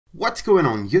What's going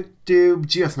on YouTube?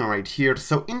 GeoSnow right here.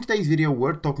 So in today's video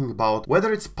we're talking about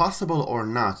whether it's possible or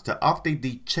not to update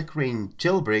the CheckRa1n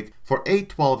Jailbreak for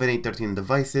A12 and A13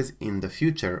 devices in the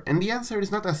future. And the answer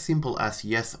is not as simple as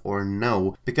yes or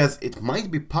no, because it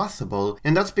might be possible,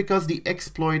 and that's because the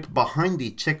exploit behind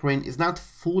the CheckRa1n is not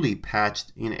fully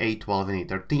patched in A12 and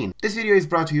A13. This video is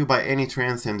brought to you by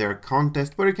A13 and their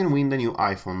contest where you can win the new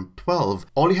iPhone 12.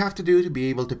 All you have to do to be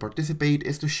able to participate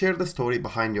is to share the story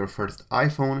behind your first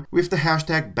iPhone with the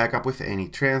hashtag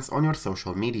 #backupwithantrans on your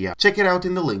social media. Check it out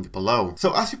in the link below.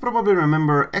 So as you probably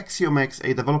remember, Axiomex,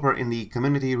 a developer in the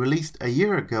community, released a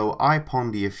year ago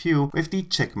iPwnDFU with the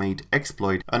Checkmate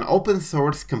exploit, an open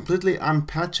source, completely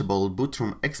unpatchable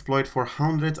bootrom exploit for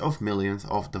hundreds of millions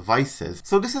of devices.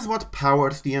 So this is what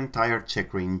powers the entire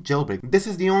CheckRa1n jailbreak. This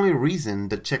is the only reason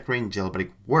the CheckRa1n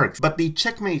jailbreak works. But the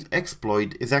Checkmate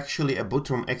exploit is actually a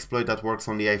bootrom exploit that works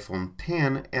on the iPhone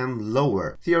X and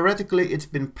lower. Theoretically, it's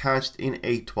been patched in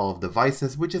A12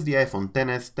 devices, which is the iPhone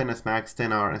XS, XS Max,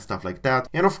 XR and stuff like that,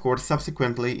 and of course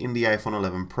subsequently in the iPhone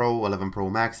 11 Pro, 11 Pro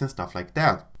Max and stuff like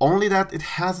that. Only that it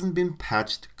hasn't been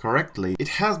patched correctly. It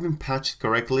has been patched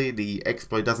correctly, the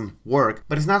exploit doesn't work,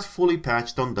 but it's not fully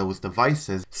patched on those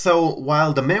devices. So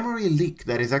while the memory leak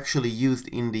that is actually used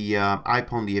in the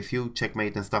iPwnDFU,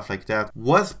 Checkmate and stuff like that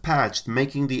was patched,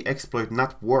 making the exploit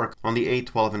not work on the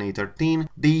A12 and A13,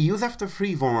 the use after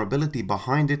free vulnerability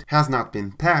behind it has not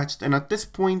been patched, and at this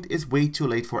point is way too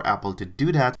late for Apple to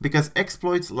do that, because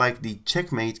exploits like the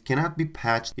Checkmate cannot be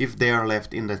patched if they are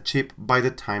left in the chip by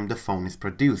the time the phone is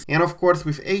produced. And of course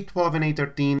with A12 and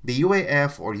A13, the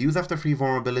UAF or use after free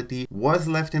vulnerability was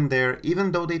left in there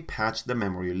even though they patched the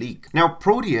memory leak. Now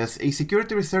Proteus, a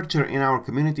security researcher in our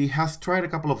community, has tried a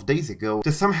couple of days ago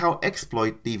to somehow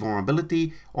exploit the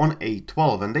vulnerability on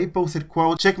A12, and they posted,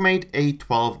 quote, "Checkmate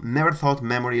A12 never thought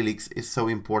memory leaks is so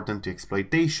important to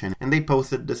exploitation," and they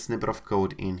posted the snippet of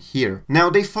code in here. Now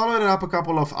they followed it up a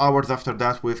couple of hours after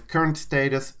that with current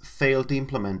status failed to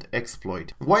implement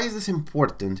exploit. Why is this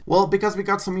important? Well, because we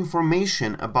got some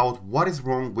information about what is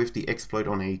wrong with the exploit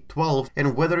on A12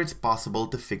 and whether it's possible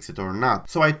to fix it or not.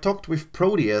 So I talked with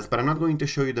Proteus, but I'm not going to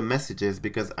show you the messages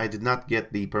because I did not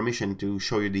get the permission to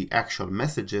show you the actual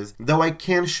messages, though I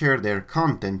can share their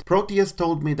content. Proteus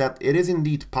told me that it is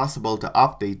indeed possible to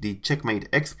update the Checkmate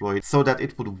exploit so that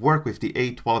it would work with the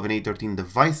A12 and A13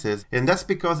 devices, and that's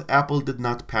because Apple did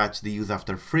not patch the use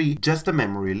after free, just a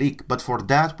memory leak. But for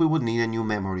that we would need a new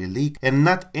memory leak, and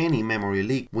not any memory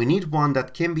leak. We need one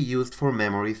that can be used for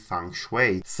memory feng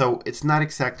shui, so it's not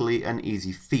exactly an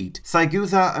easy feat.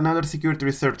 Saigusa, another security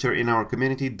researcher in our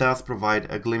community, does provide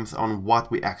a glimpse on what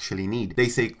we actually need. They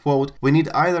say, quote, "We need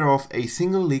either of a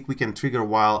single leak we can trigger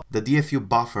while the DFU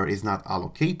buffer is not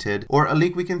allocated, or a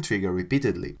leak we can trigger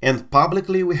repeatedly." And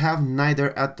publicly we have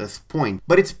neither at this point,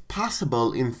 but it's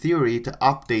possible in theory to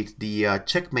update the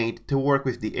Checkmate to work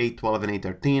with the A12 and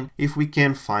A13 if we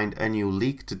can find a new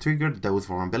leak to trigger those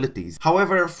vulnerabilities.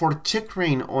 However, for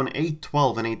CheckRa1n on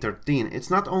A12 and A13, it's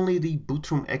not only the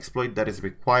bootrom exploit that is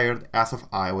required as of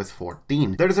iOS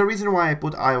 14. There is a reason why I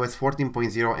put iOS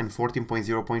 14.0 and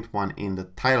 14.0.1 in the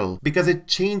title, because it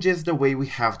changes the way we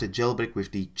have to jailbreak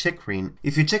with the CheckRa1n.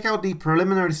 If you check out the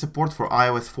preliminary support for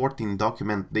iOS 14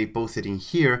 document they posted in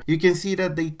here, you can see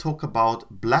that they talk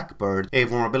about Blackbird, a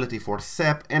vulnerability for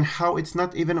SEP, and how it's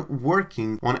not even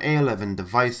working on A11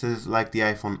 devices like the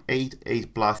iPhone 8,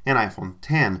 8 Plus and iPhone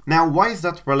X. Now why is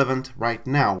that relevant right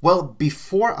now? Well,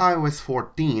 before iOS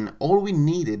 14, all we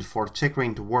needed for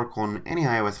CheckRa1n to work on any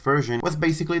iOS version was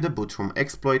basically the bootrom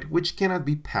exploit, which cannot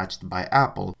be patched by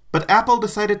Apple. But Apple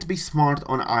decided to be smart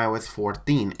on iOS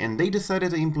 14, and they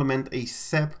decided to implement a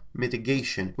SEP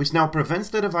mitigation, which now prevents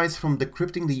the device from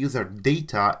decrypting the user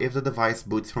data if the device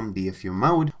boots from DFU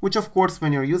mode, which of course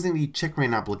when you're using the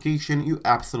CheckRa1n application you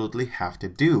absolutely have to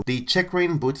do. The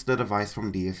CheckRa1n boots the device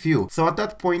from DFU, so at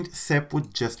that point SEP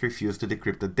would just refuse to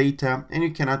decrypt the data and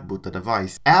you cannot boot the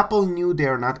device. Apple knew they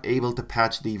are not able to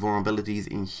patch the vulnerabilities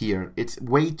in here. It's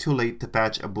way too late to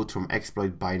patch a bootrom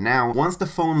exploit by now. Once the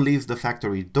phone leaves the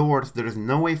factory doors, there is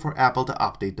no way for Apple to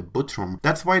update the bootrom.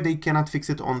 That's why they cannot fix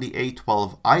it on the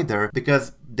A12 either,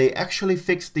 because they actually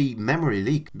fixed the memory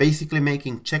leak, basically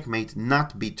making Checkmate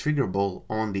not be triggerable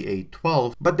on the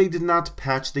A12, but they did not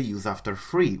patch the use after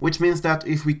free, which means that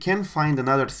if we can find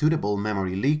another suitable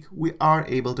memory leak, we are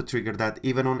able to trigger that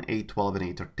even on A12 and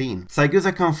A13.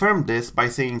 Saigusa confirmed this by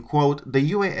saying, quote, "The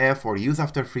UAF or use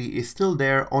after free is still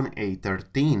there on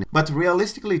A13, but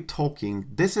realistically talking,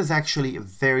 this is actually a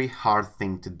very hard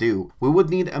thing to do. We would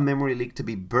need a memory leak to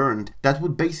be burned that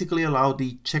would basically allow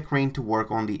the CheckRa1n to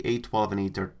work on the A12 and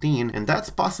A13 A13, and that's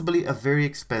possibly a very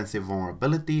expensive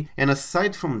vulnerability. And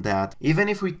aside from that, even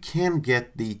if we can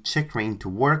get the CheckRa1n to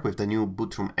work with the new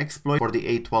bootrom exploit for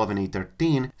the A12 and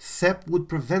A13, SEP would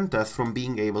prevent us from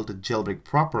being able to jailbreak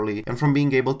properly and from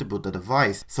being able to boot the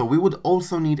device. So we would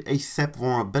also need a SEP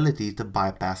vulnerability to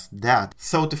bypass that.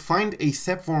 So to find a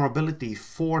SEP vulnerability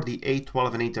for the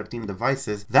A12 and A13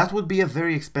 devices, that would be a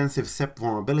very expensive SEP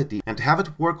vulnerability, and to have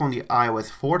it work on the iOS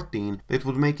 14, it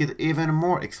would make it even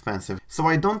more expensive. So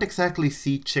I don't exactly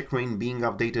see CheckRa1n being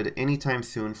updated anytime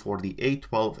soon for the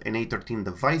A12 and A13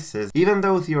 devices, even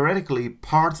though theoretically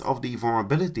parts of the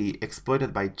vulnerability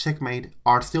exploited by Checkmate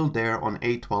are still there on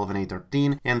A12 and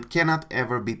A13 and cannot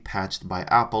ever be patched by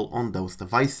Apple on those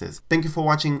devices. Thank you for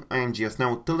watching. I am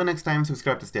GeoSnow. Till the next time,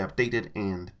 subscribe to stay updated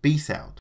and peace out.